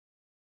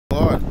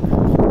God.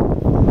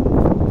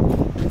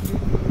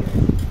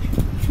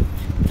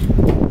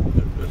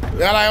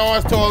 Then I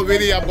always told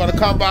Willie I'm gonna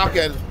come back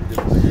and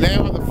lay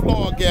on the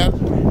floor again.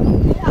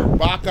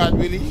 Back on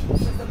Willie.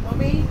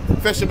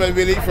 Fisherman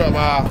Willie from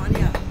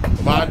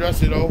my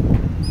address, you know.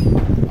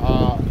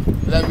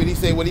 Let Willie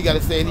say what he gotta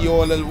say in his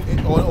own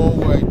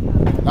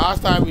word.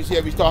 Last time we was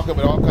here, we was talking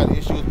about all kinds of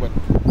issues, but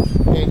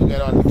things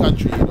going on in the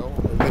country, you know.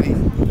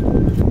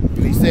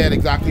 Willie said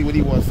exactly what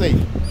he want to say.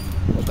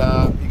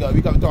 But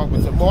we come to talk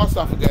about some more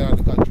stuff going on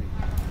in the country.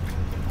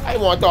 I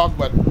want to talk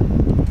about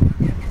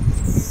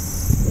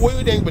what do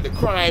you think about the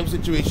crime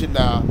situation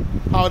now?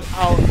 How the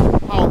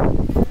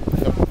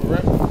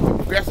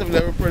progressive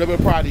Liberal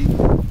Party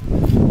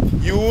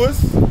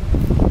use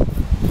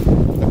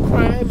the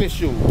crime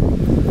issue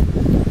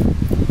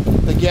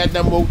to get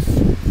them votes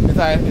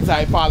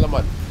inside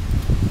Parliament.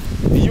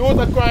 They use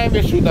the crime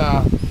issue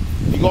now.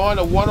 You go on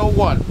to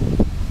 101.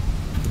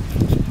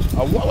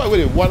 What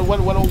is it?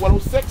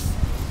 106?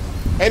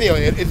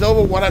 Anyway, it's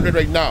over 100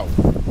 right now.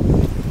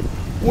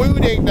 What do you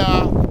think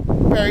now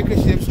Perry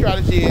Christian's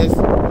strategy is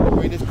to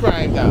bring this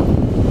crime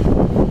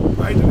down?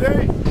 Right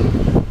today,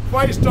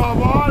 first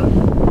of all,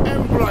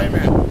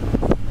 employment.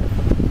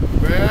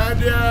 Where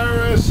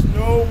there is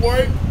no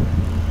work,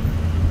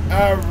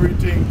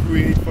 everything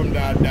created from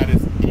that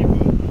is evil.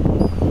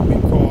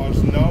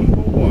 Because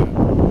number one,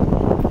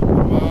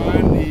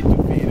 man needs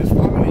to feed his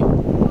family.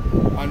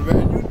 And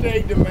when you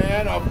take the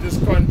men of this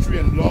country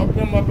and lock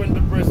them up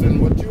into prison,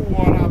 what you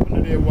want happen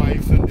to their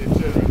wives and their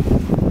children?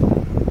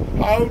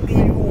 How do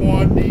you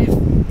want these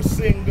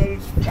single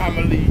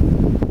family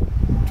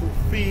to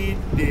feed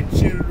their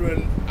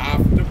children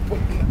after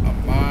putting a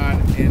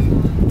man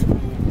into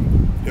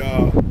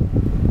the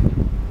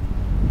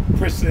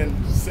prison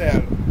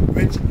cell,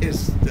 which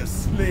is the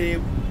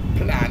slave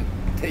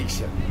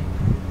plantation?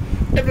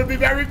 It would be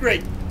very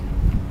great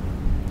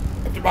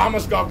if the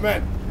Bahamas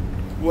government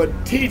would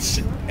teach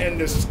in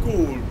the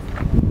school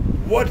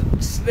what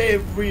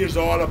slavery is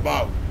all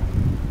about.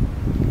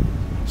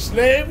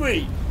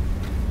 Slavery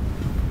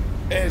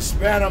is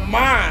when a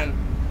man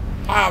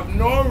have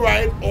no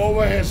right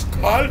over his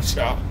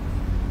culture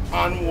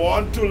and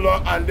want to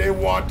learn, and they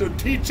want to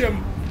teach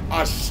him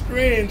a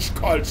strange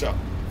culture.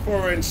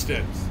 For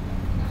instance,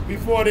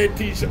 before they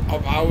teach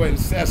of our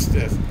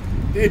ancestors,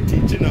 they're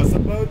teaching us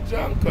about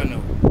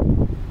Junkanoo.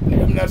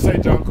 I'm not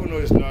saying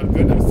Junkanoo is not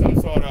good. It's some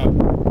sort of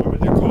what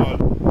they call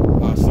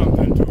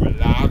something to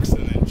relax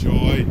and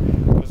enjoy.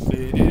 Because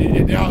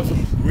they have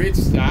some great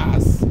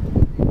stars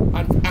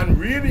and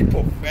really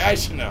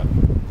professional.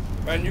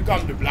 When you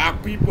come to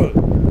black people,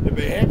 the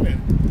Bahamian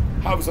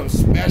have some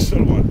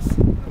special ones.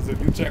 Because if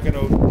you check it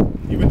out,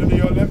 even to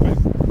the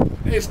Olympics,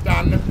 they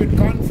stand up with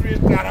countries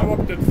that have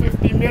up to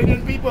 50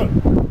 million people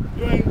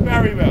doing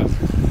very well.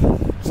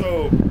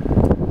 So,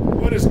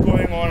 what is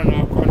going on in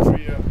our country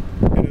here?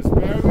 It is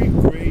very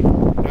great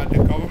that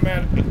the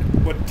government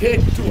would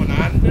take to an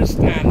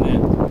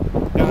understanding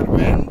that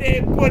when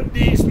they put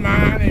these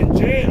men in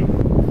jail,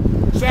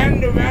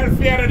 send the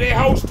welfare to their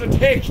house to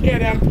take care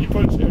of them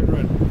people's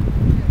children.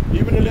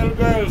 Even the little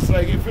girls,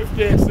 like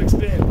 15,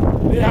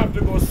 16, they have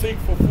to go seek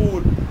for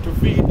food to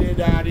feed their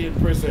daddy in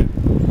prison.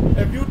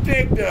 If you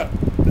take the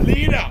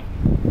leader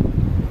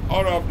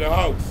out of the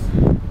house,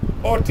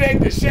 or take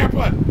the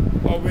shepherd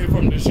away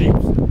from the sheep,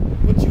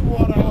 what you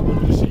want to happen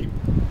to the sheep,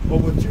 or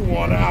what you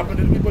want to happen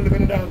to the people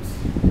living in the house?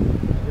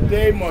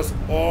 They must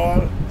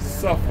all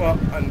suffer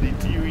and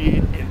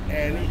deteriorate in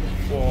any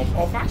form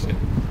or fashion.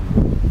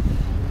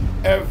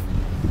 If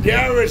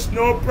there is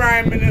no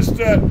prime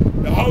minister,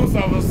 the House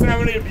of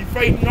Assembly will be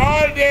fighting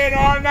all day and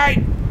all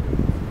night.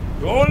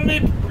 The only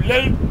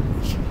little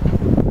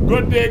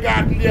good they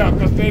got in there,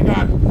 because they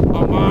got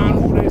a man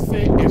who they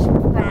say is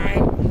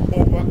prime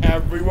over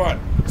everyone.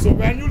 So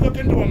when you look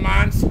into a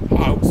man's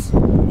house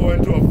or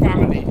into a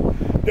family,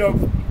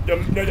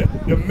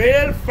 the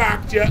male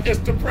factor is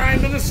the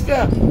prime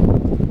minister.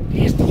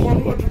 He's the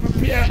one who has to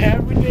prepare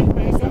everything for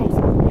his house.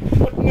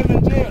 Putting him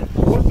in jail,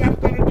 what's that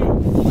going to do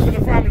to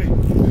the family?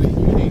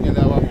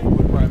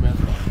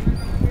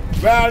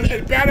 Well,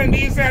 it's better than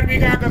these LB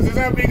guy, because this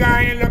LB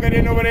guy ain't looking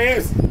at nobody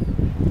else.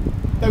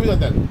 Tell me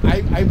something.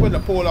 I put a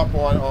poll up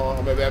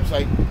on my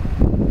website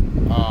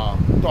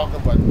talking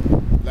about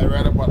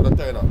Loretta Butler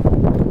Turner.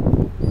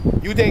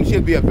 You think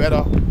she'll be a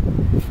better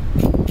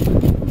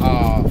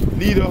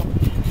leader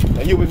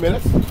than you with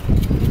minutes?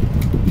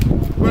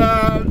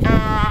 Well,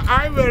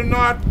 I will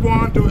not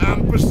want to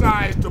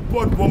emphasize to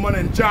put women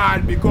in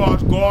charge,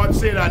 because God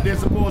said that they're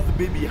supposed to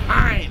be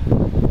behind.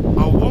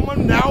 A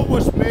woman now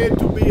was made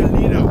to be a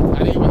leader.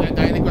 I didn't even that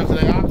any question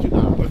I asked you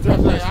now. But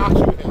just I asked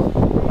you,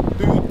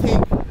 do you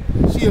think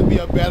she'll be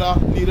a better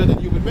leader than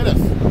you with minutes?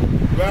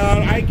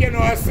 Well, I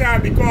cannot say,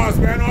 because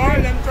when all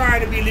of them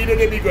trying to be leader,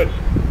 they be good.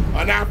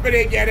 And after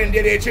they get in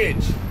there, they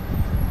change.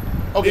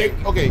 Okay,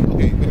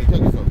 Vinny, tell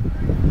you something.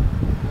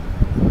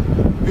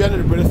 We're under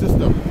the British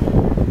system.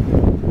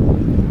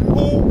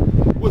 Who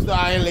was the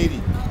Iron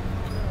Lady?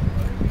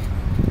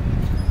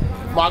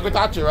 Margaret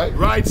Thatcher, right?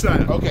 Right,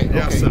 sir. Okay.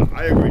 Yes, sir.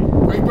 I agree.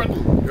 Great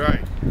Britain.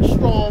 Right.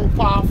 Strong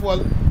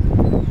powerful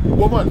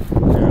woman in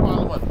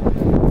Parliament.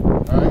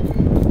 Alright?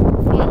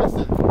 Now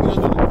listen, we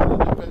don't do the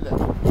independent.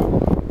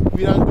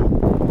 We don't do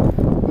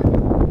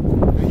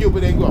the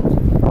Hubert Ingram.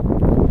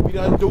 We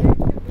don't do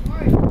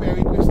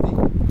Perry Christie.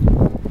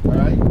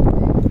 Alright?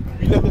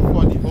 We looking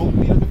for the vote,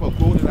 we looking for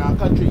growth in our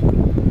country.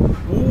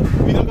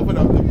 We looking for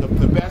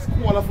the best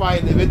qualified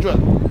individual.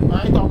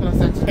 I ain't talking a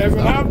sex. It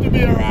will have to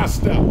be a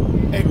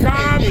Raster. It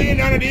can't be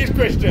none of these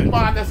Christians.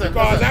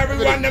 Because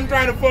everyone them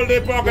trying to pull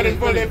their pocket and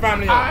pull their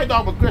family out. I ain't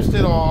talking about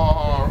Christian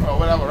or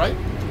whatever, right?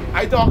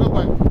 I talking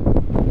about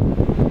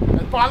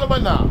in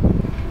Parliament now.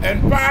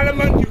 In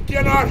Parliament, you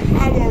cannot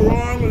have a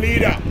wrong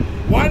leader.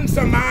 Once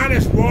a man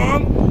is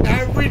wrong,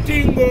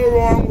 everything go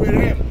wrong with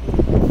him.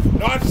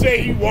 Not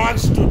say he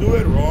wants to do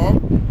it wrong,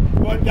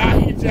 but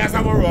that he just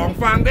have a wrong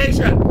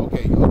foundation.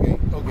 Okay.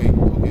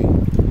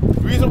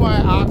 The reason why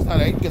I asked that,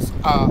 right? Because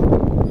I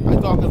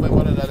talked to my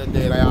mother the other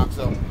day and I asked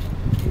her,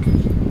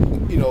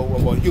 you know,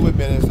 about human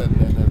minutes and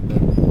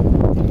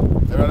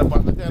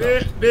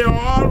they are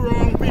all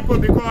wrong people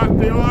because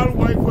they all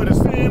work for the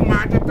same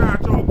Martha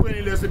Thatcher or Queen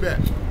Elizabeth.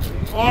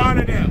 All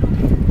of them.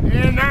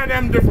 Ain't none of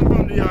them different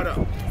from the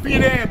other.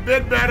 Peter and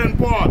Bit, Bad and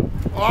Paul.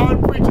 All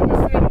preaching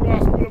the same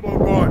gospel about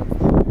God.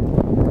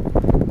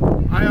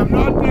 I am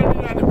not telling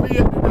you that the way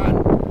it done.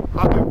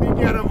 If we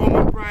get a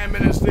woman prime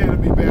minister, it'll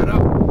be better.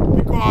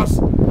 Because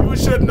you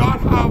should not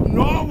have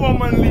no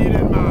woman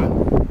leading,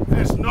 man.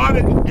 It's not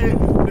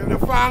the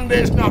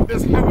foundation of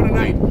this heaven and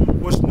earth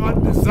was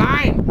not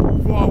designed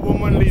for a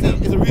woman leader.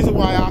 It's the reason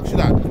why I asked you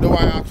that. You know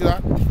why I asked you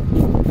that?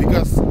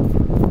 Because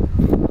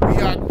we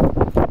had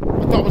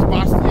Thomas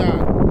Bastian,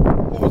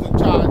 who was in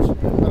charge of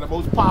the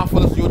most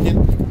powerful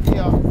union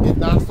here in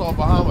Nassau,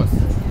 Bahamas.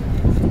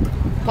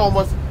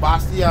 Thomas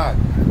Bastian,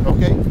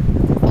 okay?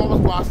 Thomas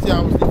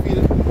Bastian was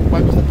defeated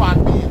by Mr.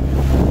 Bahamian.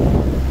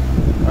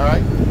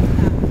 Alright?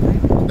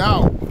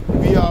 Now,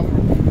 we are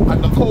at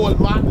Nicole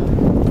Martin.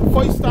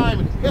 First time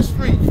in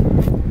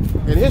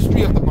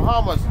history of the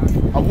Bahamas,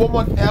 a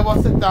woman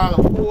ever sit down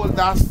and hold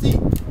that seat.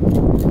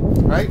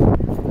 Right?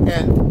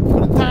 And for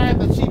the time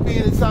that she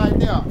being inside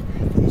there,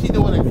 she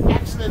doing an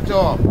excellent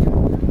job.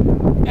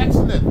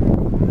 Excellent.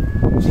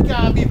 She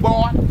can't be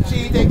bought. She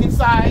ain't taking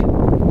side.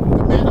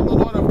 The men are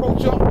going to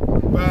approach her.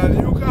 Well,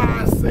 you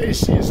can't say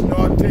she's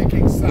not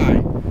taking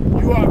side.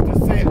 You have to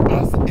say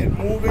us in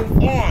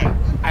moving on.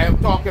 I am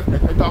talking in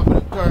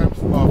terms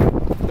of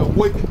the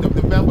work,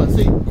 the members.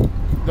 See,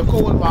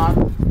 Nicole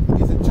Martin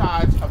is in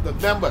charge of the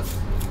members.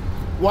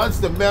 Once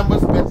the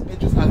members' best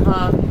interest at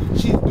hand,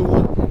 she's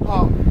doing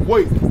her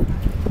work.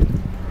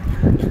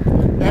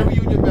 Every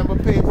union member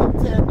pays her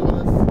 $10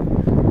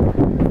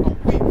 a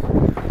week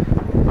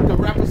to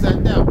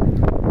represent them.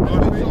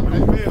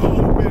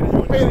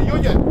 Pay the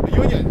union.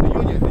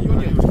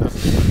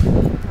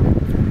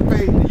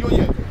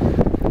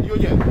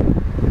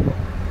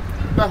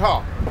 Not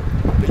her.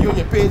 The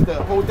union pays the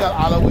hotel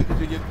hour workers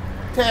union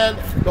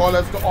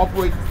 $10 to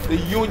operate the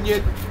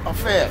union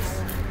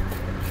affairs.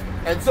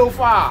 And so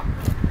far,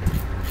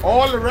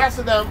 all the rest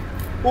of them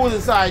who was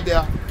inside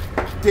there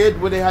did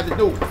what they had to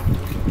do.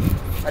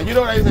 And you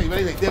know what I say?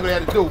 When they say did what they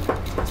had to do, you know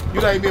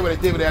what I mean when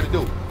they did what they had to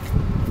do.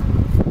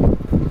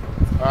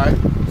 Alright?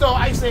 So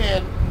I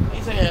saying,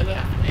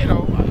 you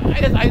know,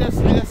 I just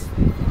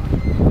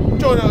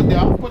throw it out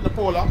there, put the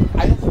poll up.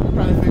 I just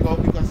trying to figure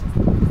out because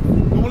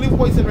the only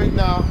person right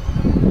now,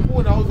 who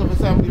in the House of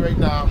Assembly right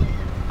now,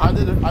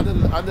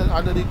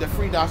 underneath the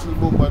Free National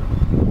Movement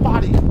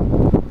party,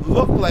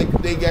 look like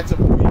they get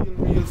some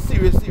real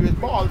serious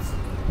balls.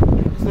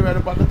 It's the red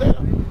about the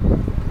data.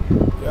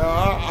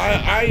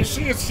 Yeah,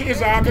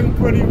 she's acting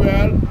pretty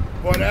well,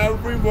 but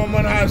every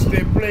woman has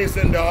their place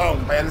in the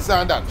home. I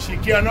understand that. She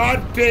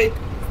cannot take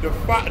the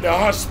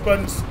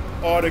husband's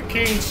or the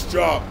king's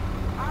job.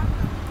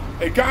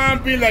 It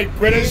can't be like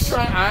British.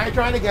 I ain't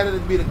trying to get it to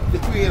be the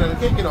queen or the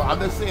king, you know. I'm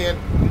just saying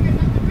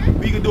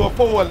we can do a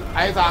poll.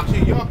 I just ask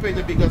you your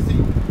opinion because see,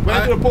 when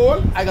I do the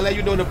poll, I can let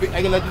you know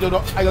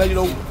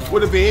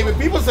what the Bahamian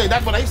people say.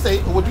 That's what I say,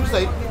 or what you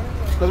say.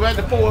 Because when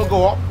the poll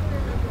go up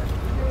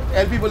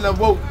and people then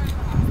vote,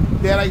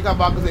 then I come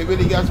back and say,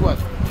 really, guess what?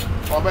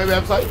 On my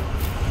website,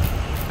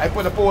 I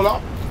put a poll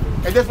up,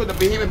 and that's what the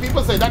Bahamian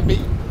people say, not me.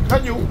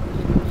 Can you?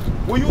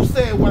 Will you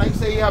say when I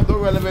say you have no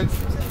relevance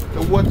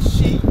to what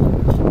she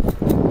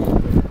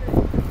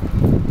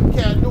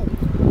can do,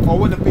 or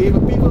what the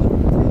Bahamian people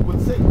would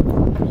say?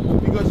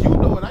 Because you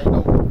know and I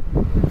know,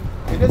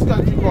 in this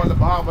country called the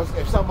Bahamas,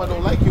 if someone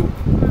don't like you,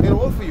 they don't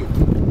vote for you.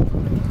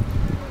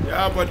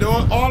 Yeah, but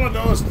all of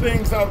those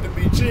things have to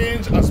be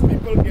changed as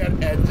people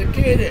get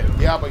educated.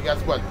 Yeah, but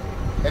guess what?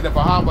 In the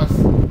Bahamas,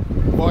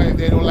 boy, if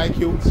they don't like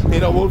you, they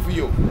don't vote for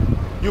you.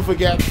 You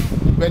forget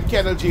when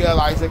Kenneth G.L.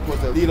 Isaac was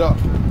the leader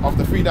of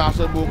the Free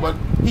National Movement,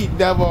 he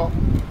never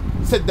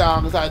sit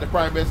down beside the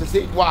Prime Minister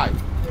seat. Why?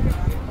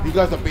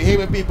 Because the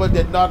Bahamian people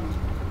did not,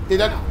 they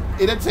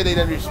didn't say they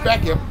didn't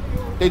respect him.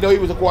 They know he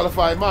was a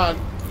qualified man.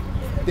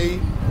 They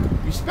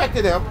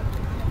respected him,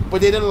 but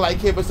they didn't like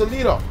him as a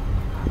leader.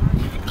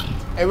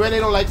 And when they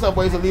don't like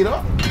somebody as a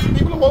leader,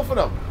 people will vote for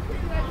them.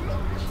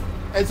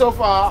 And so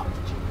far,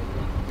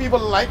 people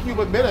like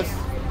human minutes.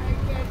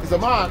 He's a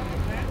man,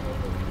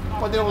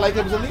 but they don't like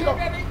him as a leader.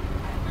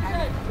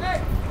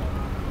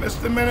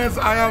 Mr. Minutes,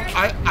 I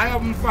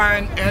haven't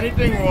find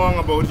anything wrong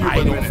about you.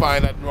 I don't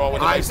find that wrong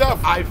with myself.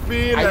 I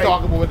feel I like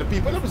talk about the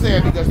people. Let me say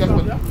it because that's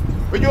what,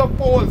 when you have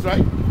polls,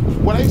 right?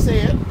 What I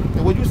say it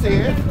and what you say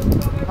it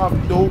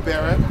have no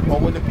bearing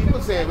on when the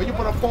people say it. When you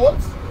put up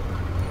polls,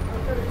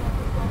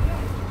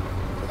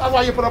 that's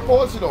why you put up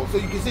polls, you know, so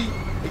you can see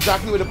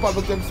exactly what the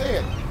public them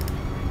saying.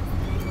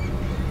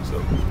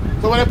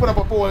 So when I put up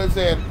a poll and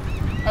saying,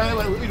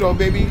 you know,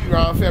 maybe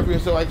around February or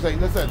so, I can say,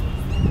 listen,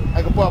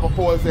 I can put up a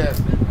poll and say,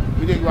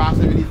 you think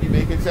Raster really be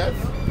making sense?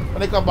 When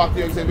they come back to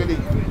you and say, really,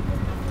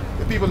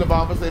 the people in the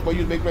Bahamas say, but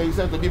you make very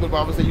sense. The people in the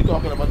Bahamas say, you're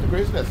talking about the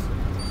craziness.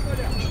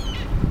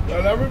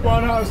 Well,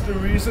 everyone has the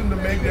reason to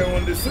make their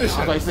own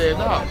decision. As I say it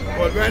now.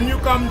 But when you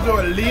come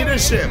to a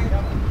leadership,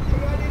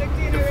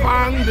 the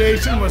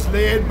foundation was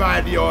laid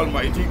by the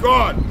Almighty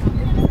God,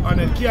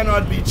 and it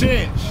cannot be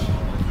changed.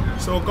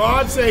 So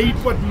God said He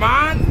put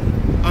man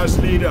as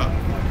leader.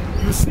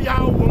 You see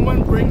how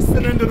woman brings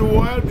sin into the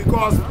world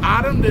because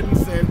Adam didn't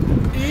sin.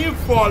 Eve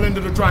fall into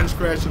the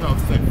transgression of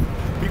sin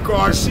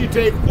because she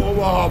take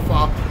over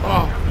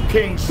her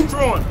king's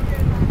throne.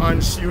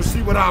 And you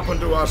see what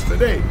happened to us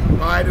today.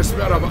 By the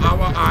sweat of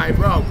our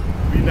eyebrow,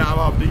 we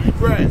now have to eat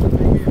bread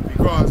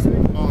because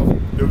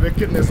of the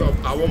wickedness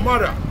of our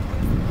mother.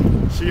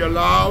 She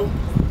allowed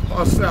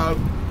herself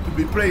to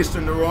be placed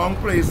in the wrong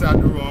place at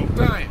the wrong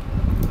time.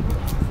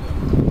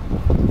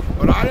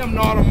 But I am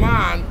not a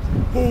man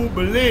who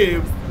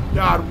believes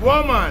that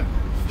woman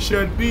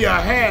should be a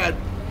head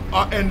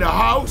in the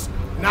house,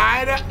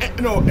 neither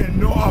in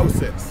no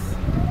houses.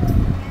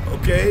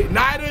 Okay,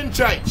 neither in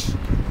church.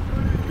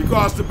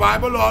 Because the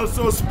Bible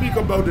also speaks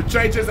about the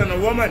churches and a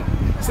woman.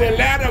 Say,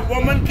 let a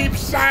woman keep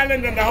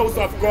silent in the house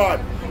of God.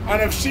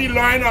 And if she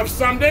learn of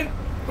something,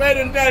 wait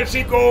until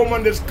she go home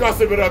and discuss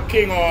it with her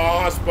king or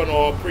her husband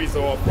or her priest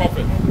or her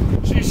prophet.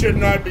 She should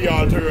not be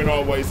altering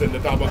her voice in the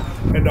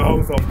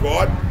house of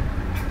God.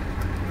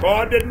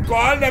 God didn't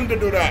call them to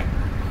do that.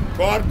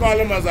 God called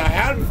them as a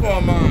help for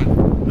a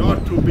man,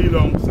 not to be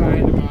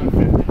alongside the man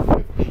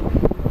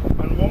 50-50.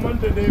 And women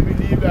today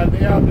believe that they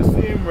have the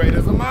same right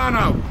as a man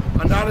have.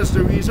 And that is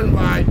the reason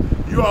why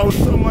you have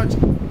so much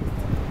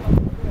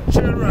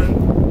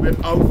children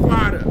without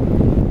father.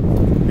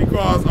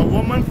 Because a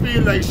woman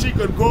feels like she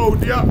could go out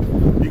there,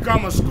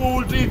 become a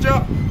school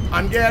teacher,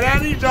 and get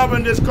any job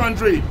in this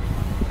country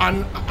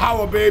and have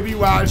a baby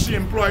while she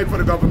employed for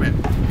the government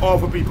or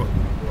for people,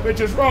 which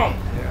is wrong.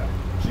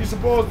 She's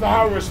supposed to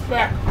have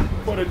respect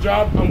for the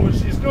job and what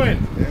she's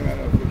doing.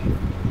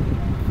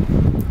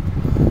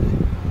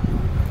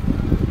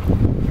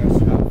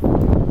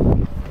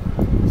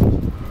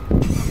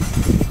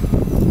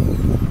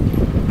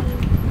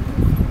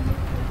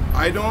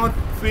 I don't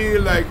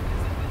feel like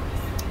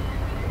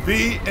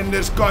we in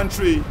this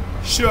country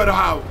should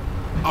have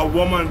a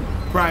woman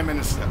prime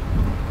minister.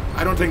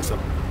 I don't think so.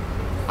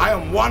 I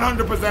am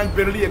 100%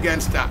 bitterly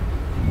against that.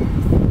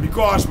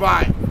 Because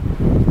why?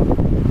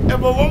 If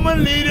a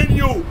woman leading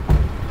you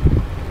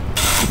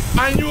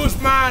and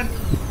you's man,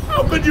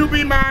 how could you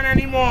be man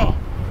anymore?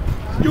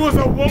 You was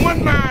a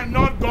woman man,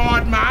 not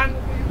God man.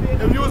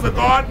 If you was a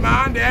God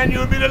man, then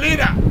you'd be the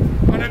leader.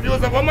 And if you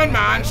was a woman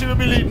man, she would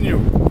be leading you.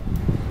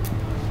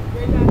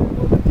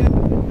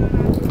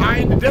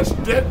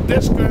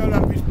 This girl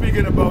that we're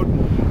speaking about,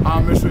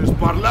 Mrs.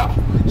 Butler,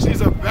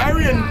 she's a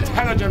very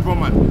intelligent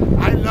woman.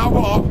 I love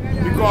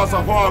her because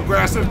of her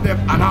aggressiveness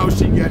and how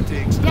she gets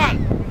things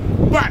done.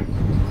 But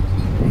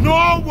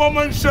no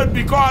woman should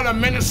be called a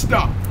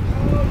minister,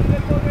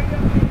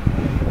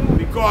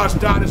 because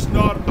that is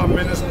not a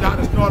minister. That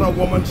is not a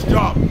woman's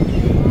job.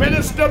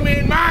 Minister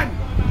means man,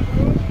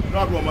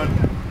 not woman.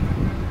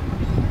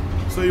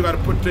 So you got to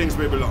put things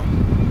where they belong.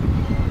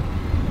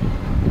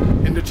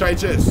 In the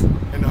churches,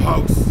 in the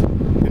house,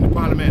 in the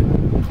parliament.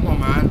 Come on,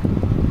 man.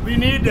 We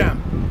need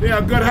them. They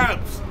are good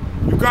helps.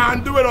 You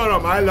can't do it on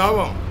them. I love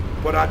them.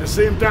 But at the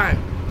same time,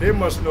 they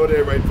must know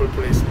their rightful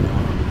place.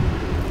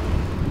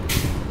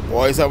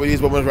 Boy, some of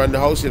these women run the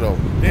house, you know.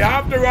 They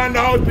have to run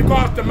the house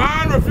because the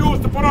man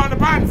refused to put on the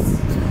pants.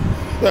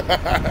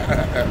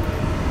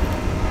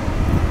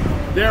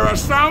 There are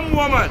some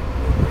women,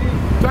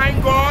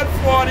 thank God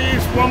for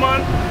these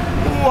women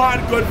who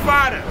had good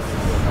fathers.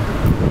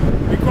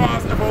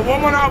 Because if a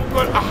woman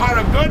had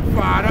a good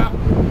father,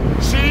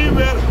 she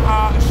will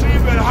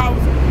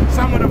have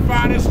some of the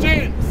father's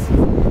genes.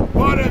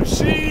 But if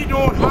she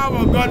don't have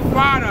a good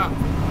father,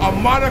 a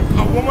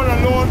woman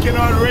alone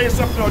cannot raise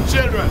up no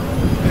children,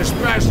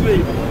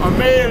 especially a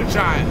male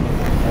child.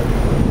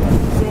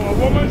 So a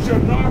woman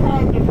should not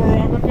have the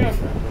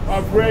prerogative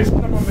of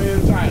raising up a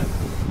male child.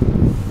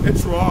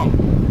 It's wrong,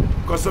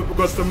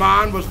 because the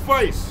man was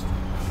first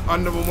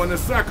and the woman is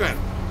second.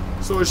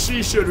 So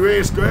she should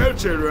raise girl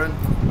children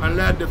and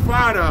let the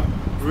father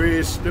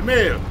raise the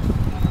male.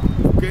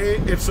 Okay,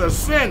 it's a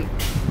sin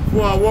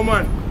for a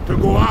woman to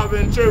go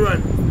having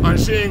children and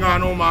she ain't got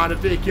no man to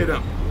take care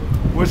of them.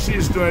 What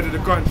she's doing to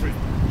the country,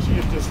 she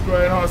is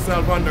destroying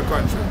herself and the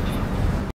country.